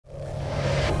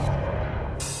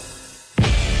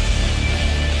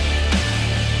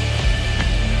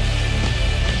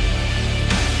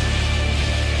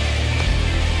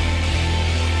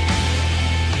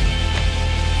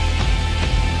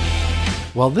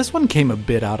Well, this one came a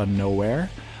bit out of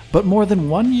nowhere, but more than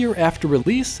 1 year after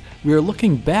release, we are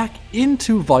looking back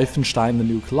into Wolfenstein the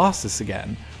New Colossus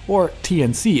again, or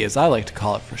TNC as I like to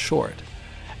call it for short.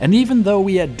 And even though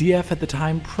we at DF at the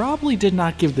time probably did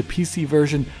not give the PC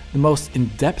version the most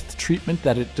in-depth treatment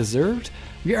that it deserved,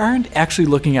 we aren't actually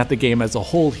looking at the game as a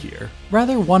whole here.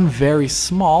 Rather one very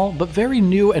small but very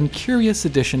new and curious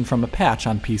addition from a patch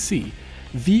on PC,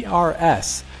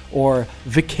 VRS, or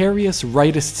Vicarious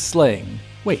Rightist Slaying.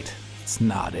 Wait, it's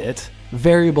not it.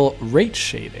 Variable Rate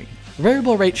Shading.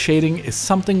 Variable Rate Shading is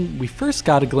something we first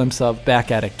got a glimpse of back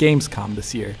at Gamescom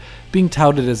this year, being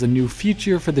touted as a new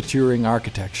feature for the Turing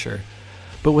architecture.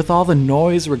 But with all the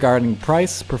noise regarding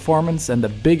price, performance, and the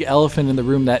big elephant in the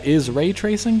room that is ray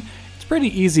tracing, it's pretty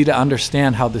easy to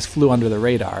understand how this flew under the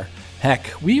radar.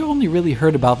 Heck, we only really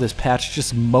heard about this patch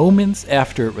just moments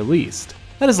after it released.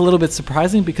 That is a little bit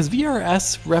surprising because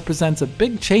VRS represents a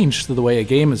big change to the way a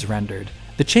game is rendered.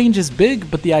 The change is big,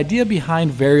 but the idea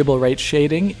behind variable rate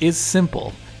shading is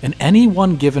simple. In any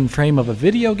one given frame of a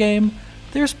video game,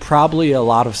 there's probably a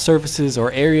lot of surfaces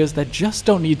or areas that just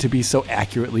don't need to be so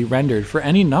accurately rendered for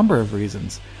any number of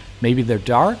reasons. Maybe they're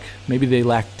dark, maybe they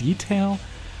lack detail,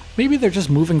 maybe they're just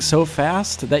moving so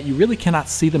fast that you really cannot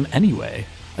see them anyway.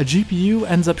 A GPU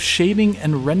ends up shading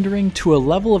and rendering to a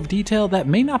level of detail that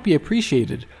may not be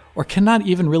appreciated, or cannot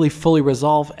even really fully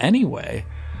resolve anyway.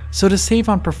 So to save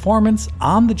on performance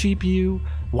on the GPU,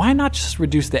 why not just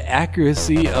reduce the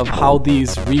accuracy of how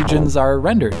these regions are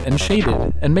rendered and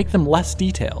shaded, and make them less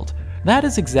detailed? That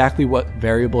is exactly what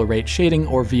Variable Rate Shading,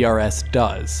 or VRS,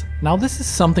 does. Now this is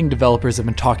something developers have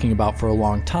been talking about for a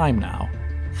long time now.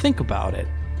 Think about it.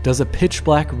 Does a pitch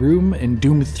black room in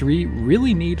Doom 3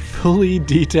 really need fully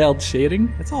detailed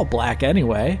shading? It's all black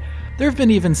anyway. There have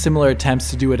been even similar attempts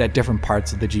to do it at different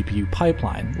parts of the GPU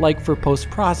pipeline, like for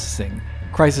post-processing.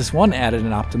 Crysis 1 added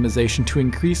an optimization to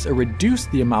increase or reduce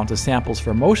the amount of samples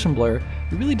for motion blur.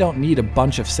 You really don't need a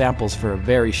bunch of samples for a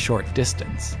very short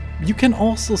distance. You can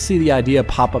also see the idea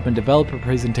pop up in developer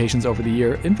presentations over the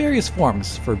year in various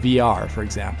forms, for VR for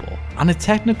example. On a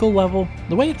technical level,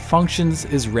 the way it functions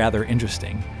is rather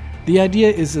interesting. The idea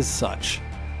is as such.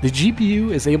 The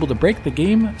GPU is able to break the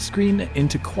game screen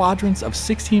into quadrants of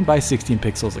 16 by 16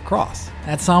 pixels across.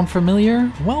 That sound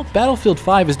familiar? Well, Battlefield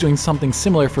 5 is doing something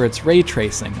similar for its ray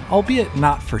tracing, albeit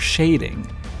not for shading.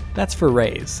 That's for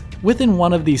rays. Within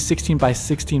one of these 16 by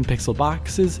 16 pixel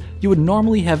boxes, you would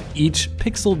normally have each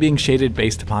pixel being shaded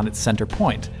based upon its center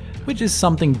point, which is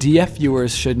something DF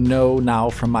viewers should know now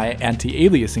from my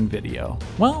anti-aliasing video.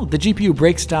 Well, the GPU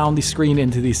breaks down the screen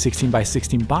into these 16 by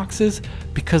 16 boxes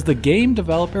because the game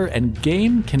developer and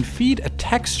game can feed a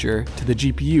texture to the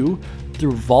GPU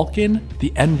through Vulkan,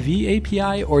 the NV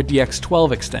API, or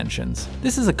DX12 extensions.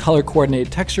 This is a color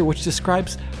coordinated texture which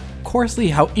describes coarsely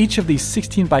how each of these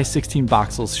 16 by 16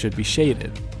 voxels should be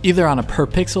shaded, either on a per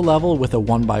pixel level with a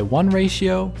 1:1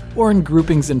 ratio, or in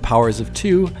groupings and powers of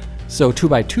 2, so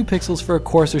 2:2 pixels for a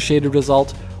coarser shaded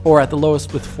result, or at the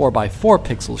lowest with 4:4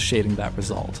 pixels shading that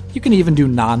result. You can even do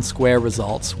non-square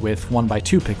results with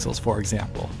 1:2 pixels, for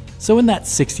example. So in that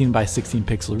 16 by 16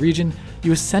 pixel region,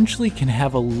 you essentially can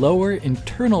have a lower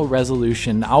internal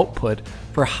resolution output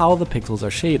for how the pixels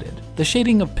are shaded. The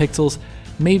shading of pixels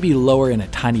may be lower in a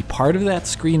tiny part of that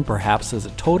screen, perhaps as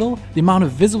a total. The amount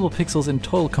of visible pixels in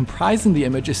total comprising the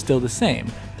image is still the same,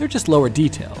 they're just lower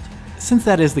detailed. Since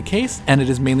that is the case, and it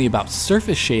is mainly about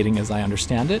surface shading as I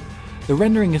understand it, the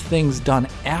rendering of things done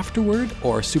afterward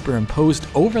or superimposed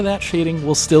over that shading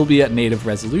will still be at native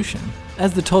resolution,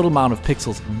 as the total amount of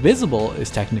pixels visible is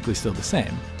technically still the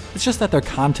same. It's just that their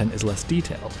content is less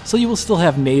detailed. So you will still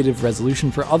have native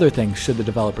resolution for other things should the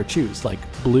developer choose, like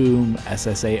bloom,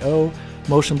 SSAO,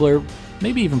 motion blur,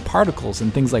 maybe even particles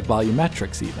and things like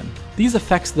volumetrics even. These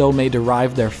effects though may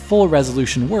derive their full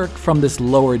resolution work from this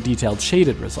lower detailed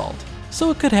shaded result.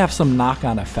 So it could have some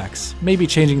knock-on effects, maybe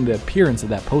changing the appearance of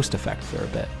that post effect for a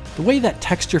bit. The way that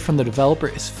texture from the developer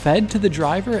is fed to the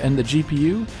driver and the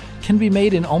GPU can be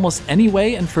made in almost any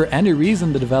way and for any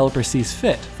reason the developer sees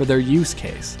fit for their use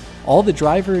case. All the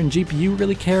driver and GPU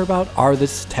really care about are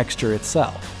this texture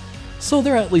itself. So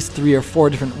there are at least 3 or 4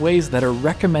 different ways that are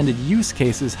recommended use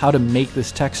cases how to make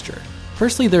this texture.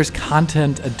 Firstly, there's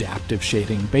content adaptive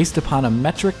shading based upon a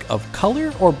metric of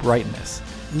color or brightness.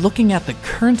 Looking at the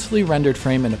currently rendered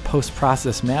frame in a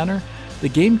post-process manner, the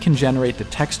game can generate the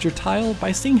texture tile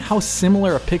by seeing how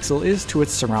similar a pixel is to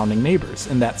its surrounding neighbors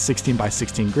in that 16 by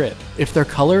 16 grid. If their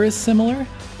color is similar,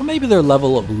 or maybe their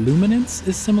level of luminance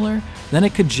is similar, then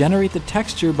it could generate the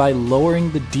texture by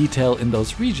lowering the detail in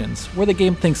those regions, where the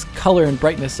game thinks color and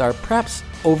brightness are perhaps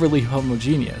overly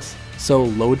homogeneous. So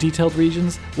low detailed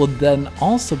regions will then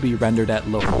also be rendered at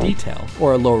lower detail,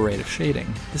 or a lower rate of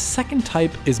shading. The second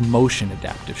type is motion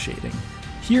adaptive shading.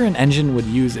 Here an engine would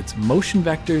use its motion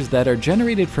vectors that are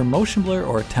generated for motion blur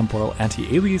or temporal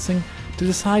anti-aliasing to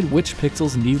decide which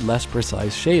pixels need less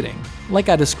precise shading. Like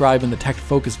I described in the tech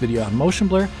focus video on motion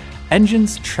blur,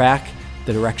 engines track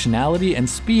the directionality and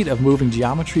speed of moving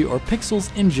geometry or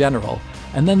pixels in general,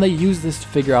 and then they use this to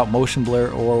figure out motion blur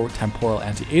or temporal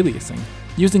anti-aliasing.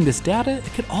 Using this data,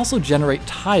 it could also generate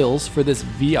tiles for this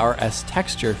VRS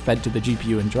texture fed to the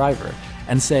GPU and driver,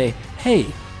 and say, hey,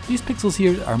 these pixels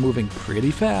here are moving pretty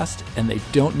fast and they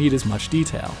don't need as much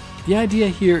detail. The idea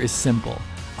here is simple.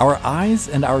 Our eyes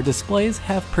and our displays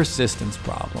have persistence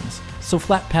problems, so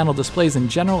flat panel displays in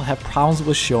general have problems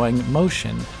with showing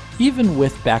motion. Even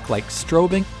with backlight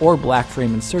strobing or black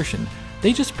frame insertion,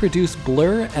 they just produce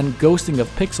blur and ghosting of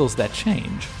pixels that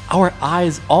change. Our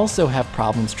eyes also have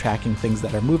problems tracking things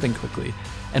that are moving quickly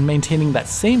and maintaining that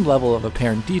same level of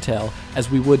apparent detail as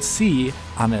we would see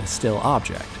on a still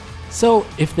object. So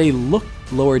if they look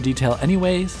lower detail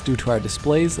anyways due to our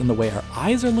displays and the way our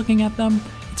eyes are looking at them,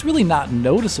 it's really not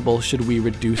noticeable should we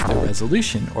reduce their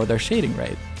resolution or their shading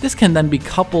rate. This can then be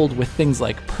coupled with things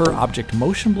like per object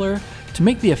motion blur to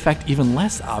make the effect even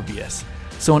less obvious.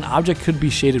 So an object could be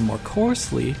shaded more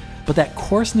coarsely, but that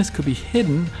coarseness could be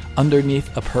hidden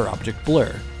underneath a per object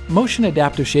blur. Motion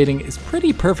adaptive shading is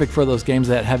pretty perfect for those games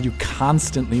that have you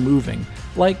constantly moving,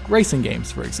 like racing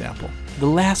games for example. The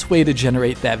last way to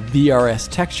generate that VRS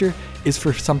texture is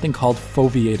for something called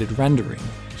foveated rendering.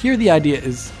 Here the idea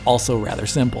is also rather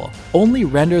simple. Only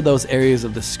render those areas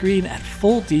of the screen at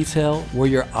full detail where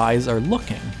your eyes are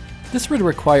looking. This would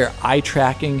require eye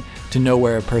tracking to know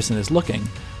where a person is looking,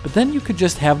 but then you could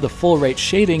just have the full rate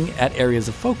shading at areas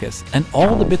of focus, and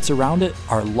all the bits around it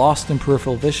are lost in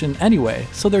peripheral vision anyway,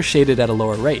 so they're shaded at a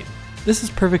lower rate. This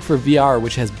is perfect for VR,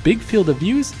 which has big field of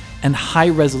views and high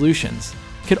resolutions.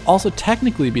 It could also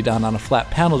technically be done on a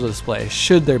flat panel display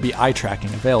should there be eye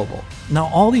tracking available. Now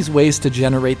all these ways to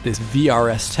generate this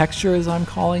VRS texture, as I'm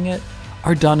calling it,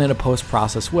 are done in a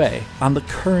post-process way on the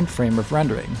current frame of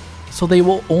rendering, so they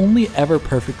will only ever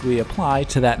perfectly apply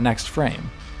to that next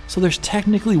frame. So there's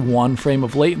technically one frame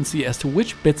of latency as to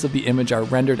which bits of the image are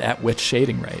rendered at which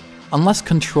shading rate. Unless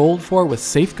controlled for with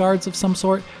safeguards of some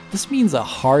sort, this means a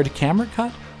hard camera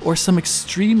cut or some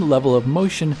extreme level of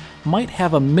motion might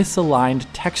have a misaligned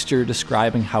texture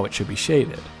describing how it should be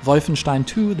shaded. Wolfenstein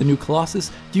 2, the new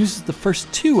Colossus, uses the first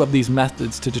two of these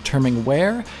methods to determine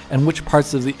where and which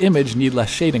parts of the image need less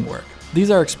shading work.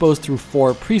 These are exposed through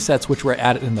 4 presets which were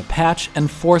added in the patch and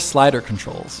 4 slider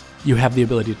controls. You have the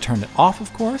ability to turn it off,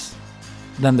 of course.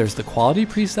 Then there's the quality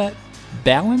preset,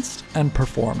 balanced, and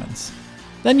performance.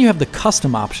 Then you have the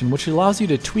custom option, which allows you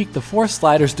to tweak the 4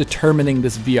 sliders determining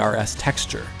this VRS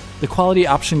texture. The quality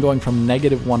option going from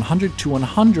 -100 to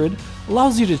 100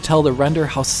 allows you to tell the render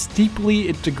how steeply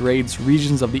it degrades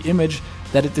regions of the image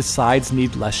that it decides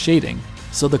need less shading.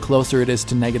 So the closer it is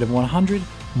to -100,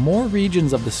 more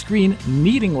regions of the screen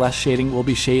needing less shading will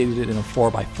be shaded in a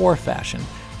 4x4 fashion,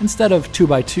 instead of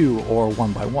 2x2 or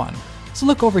 1x1. So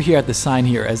look over here at the sign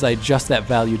here as I adjust that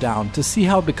value down to see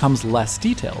how it becomes less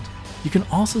detailed. You can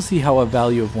also see how a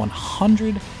value of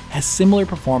 100 has similar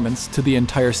performance to the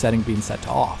entire setting being set to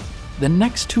off. The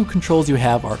next 2 controls you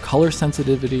have are color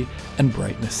sensitivity and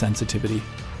brightness sensitivity.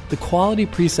 The quality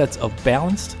presets of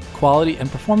balanced, quality, and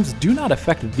performance do not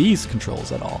affect these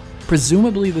controls at all.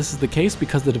 Presumably this is the case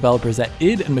because the developers at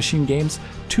id and Machine Games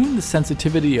tuned the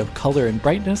sensitivity of color and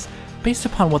brightness based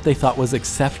upon what they thought was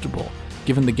acceptable,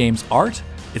 given the game's art,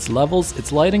 its levels,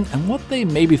 its lighting, and what they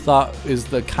maybe thought is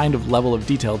the kind of level of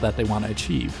detail that they want to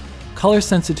achieve. Color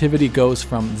sensitivity goes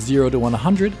from 0 to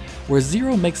 100, where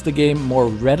 0 makes the game more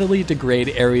readily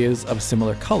degrade areas of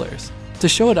similar colors. To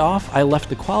show it off, I left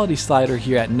the quality slider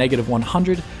here at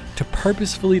 -100 to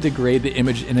purposefully degrade the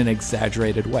image in an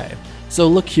exaggerated way. So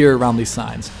look here around these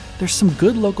signs. There's some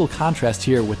good local contrast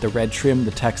here with the red trim,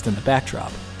 the text, and the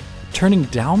backdrop. Turning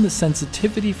down the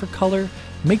sensitivity for color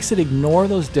makes it ignore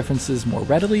those differences more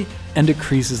readily and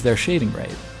decreases their shading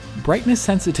rate. Brightness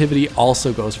sensitivity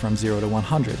also goes from 0 to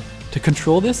 100. To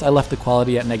control this, I left the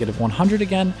quality at -100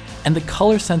 again, and the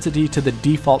color sensitivity to the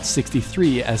default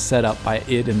 63 as set up by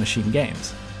id and Machine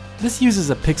Games. This uses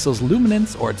a pixel's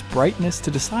luminance or its brightness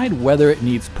to decide whether it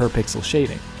needs per pixel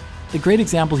shading. The great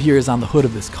example here is on the hood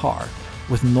of this car.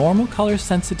 With normal color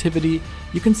sensitivity,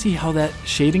 you can see how that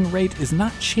shading rate is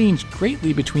not changed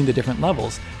greatly between the different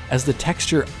levels, as the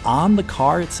texture on the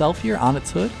car itself here, on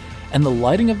its hood, and the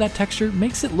lighting of that texture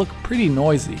makes it look pretty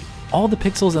noisy. All the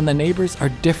pixels and the neighbors are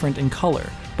different in color,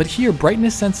 But here,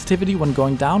 brightness sensitivity when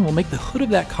going down will make the hood of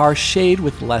that car shade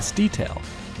with less detail.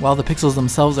 While the pixels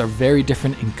themselves are very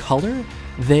different in color,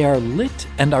 they are lit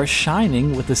and are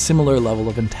shining with a similar level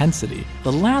of intensity.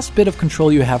 The last bit of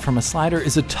control you have from a slider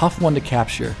is a tough one to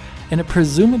capture, and it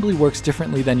presumably works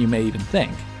differently than you may even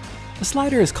think. The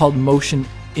slider is called motion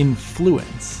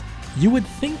influence. You would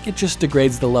think it just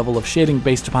degrades the level of shading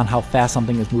based upon how fast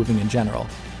something is moving in general,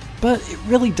 but it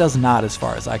really does not as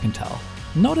far as I can tell.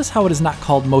 Notice how it is not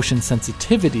called motion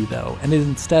sensitivity though, and it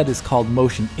instead is called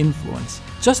motion influence.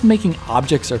 Just making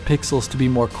objects or pixels to be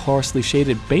more coarsely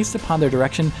shaded based upon their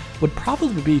direction would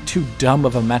probably be too dumb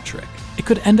of a metric. It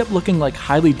could end up looking like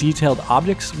highly detailed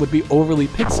objects would be overly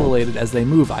pixelated as they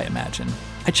move, I imagine.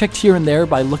 I checked here and there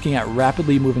by looking at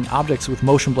rapidly moving objects with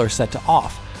motion blur set to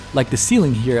off, like the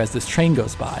ceiling here as this train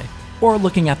goes by, or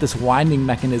looking at this winding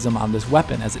mechanism on this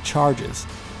weapon as it charges.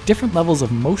 Different levels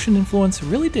of motion influence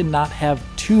really did not have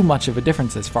too much of a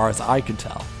difference as far as I could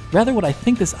tell. Rather, what I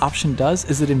think this option does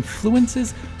is it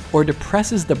influences or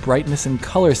depresses the brightness and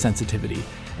color sensitivity,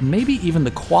 and maybe even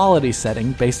the quality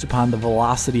setting based upon the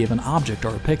velocity of an object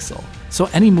or a pixel. So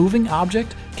any moving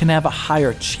object can have a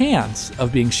higher chance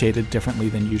of being shaded differently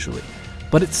than usually,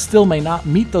 but it still may not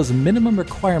meet those minimum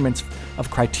requirements of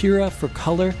criteria for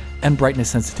color and brightness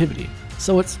sensitivity.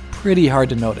 So it's pretty hard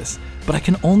to notice, but I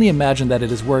can only imagine that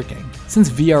it is working. Since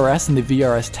VRS and the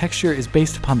VRS texture is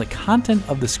based upon the content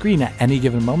of the screen at any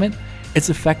given moment, its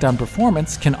effect on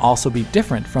performance can also be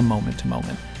different from moment to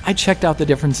moment. I checked out the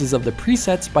differences of the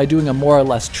presets by doing a more or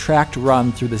less tracked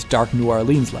run through this dark New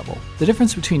Orleans level. The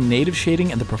difference between native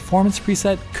shading and the performance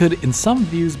preset could in some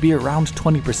views be around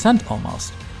 20%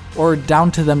 almost, or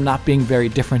down to them not being very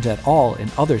different at all in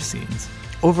other scenes.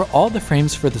 Over all the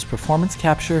frames for this performance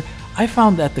capture, I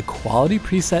found that the quality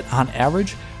preset on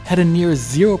average had a near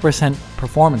 0%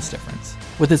 performance difference,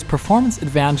 with its performance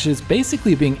advantages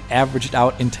basically being averaged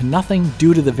out into nothing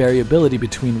due to the variability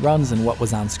between runs and what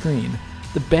was on screen.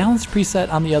 The balanced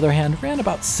preset, on the other hand, ran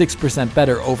about 6%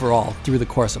 better overall through the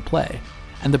course of play,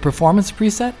 and the performance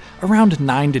preset around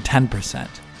 9 to 10%.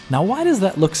 Now why does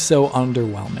that look so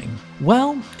underwhelming?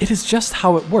 Well, it is just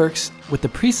how it works with the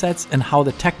presets and how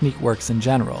the technique works in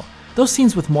general. Those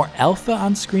scenes with more alpha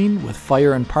on screen, with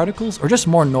fire and particles, or just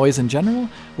more noise in general,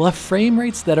 will have frame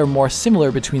rates that are more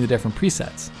similar between the different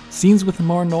presets. Scenes with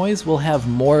more noise will have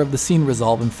more of the scene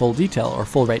resolve in full detail or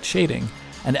full rate shading,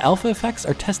 and alpha effects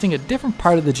are testing a different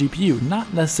part of the GPU,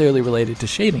 not necessarily related to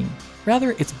shading.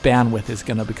 Rather, its bandwidth is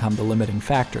going to become the limiting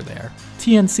factor there.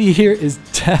 TNC here is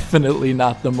definitely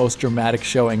not the most dramatic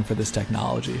showing for this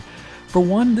technology. For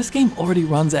one, this game already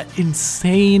runs at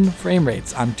insane frame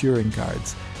rates on Turing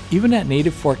cards. Even at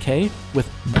native 4K with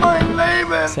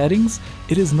settings,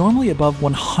 it is normally above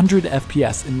 100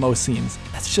 FPS in most scenes.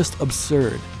 That's just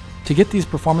absurd. To get these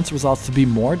performance results to be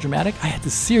more dramatic, I had to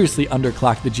seriously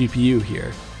underclock the GPU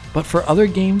here. But for other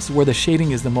games where the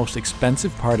shading is the most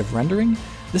expensive part of rendering,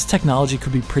 this technology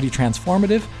could be pretty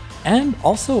transformative and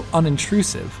also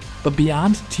unintrusive. But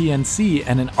beyond TNC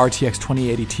and an RTX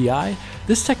 2080 Ti,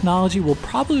 this technology will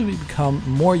probably become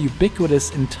more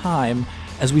ubiquitous in time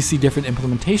as we see different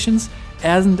implementations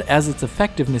and as its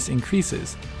effectiveness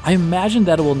increases. I imagine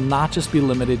that it will not just be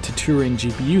limited to Turing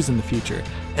GPUs in the future,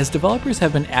 as developers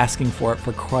have been asking for it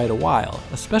for quite a while,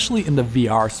 especially in the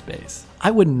VR space. I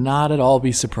would not at all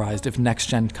be surprised if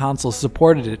next-gen consoles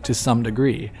supported it to some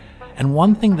degree. And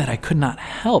one thing that I could not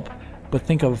help but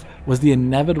think of was the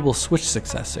inevitable Switch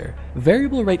successor.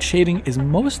 Variable rate shading is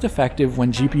most effective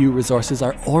when GPU resources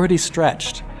are already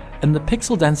stretched, and the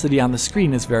pixel density on the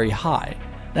screen is very high.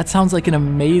 That sounds like an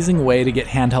amazing way to get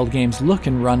handheld games look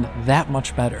and run that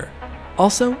much better.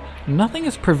 Also, nothing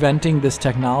is preventing this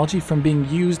technology from being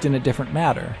used in a different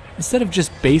manner. Instead of just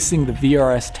basing the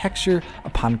VRS texture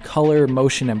upon color,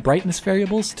 motion, and brightness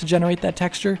variables to generate that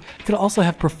texture, it could also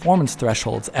have performance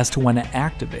thresholds as to when it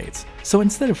activates. So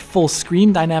instead of full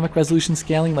screen dynamic resolution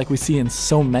scaling like we see in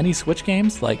so many Switch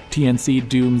games like TNC,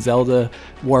 Doom, Zelda,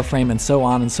 Warframe, and so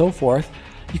on and so forth,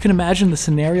 you can imagine the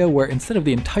scenario where instead of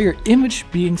the entire image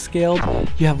being scaled,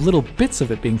 you have little bits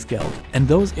of it being scaled, and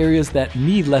those areas that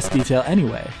need less detail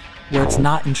anyway, where it's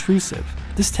not intrusive.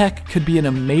 This tech could be an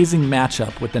amazing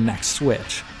matchup with the next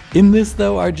Switch. In this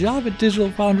though, our job at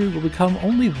Digital Foundry will become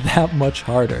only that much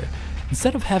harder.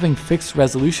 Instead of having fixed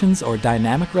resolutions or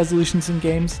dynamic resolutions in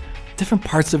games, different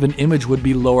parts of an image would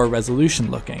be lower resolution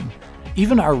looking.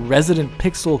 Even our resident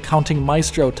pixel counting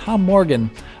maestro Tom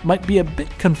Morgan might be a bit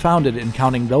confounded in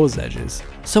counting those edges.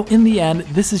 So in the end,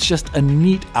 this is just a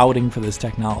neat outing for this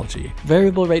technology.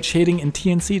 Variable rate shading in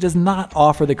TNC does not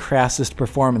offer the crassest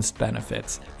performance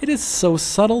benefits. It is so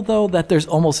subtle though that there's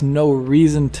almost no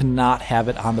reason to not have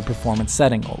it on the performance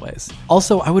setting always.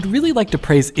 Also, I would really like to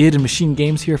praise id and Machine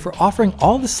Games here for offering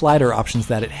all the slider options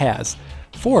that it has.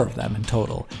 4 of them in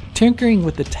total. Tinkering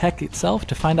with the tech itself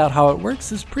to find out how it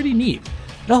works is pretty neat.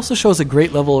 It also shows a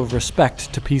great level of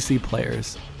respect to PC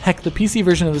players. Heck, the PC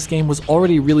version of this game was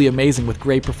already really amazing with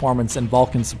great performance and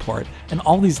Vulkan support, and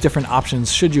all these different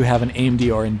options should you have an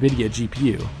AMD or Nvidia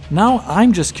GPU. Now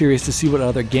I'm just curious to see what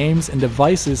other games and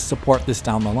devices support this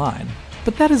down the line.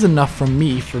 But that is enough from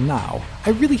me for now.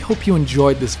 I really hope you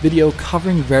enjoyed this video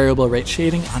covering variable rate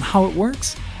shading on how it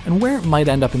works and where it might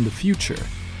end up in the future.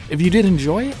 If you did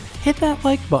enjoy it, hit that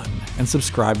like button and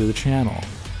subscribe to the channel.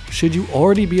 Should you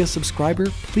already be a subscriber,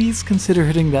 please consider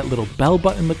hitting that little bell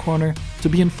button in the corner to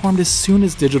be informed as soon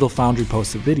as Digital Foundry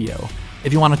posts a video.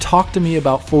 If you want to talk to me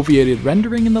about foveated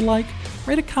rendering and the like,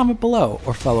 write a comment below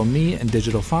or follow me and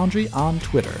Digital Foundry on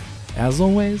Twitter. As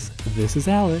always, this is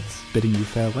Alex, bidding you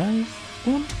farewell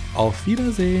und auf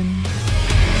Wiedersehen.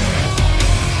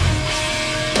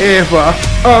 Eva,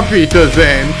 auf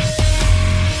Wiedersehen.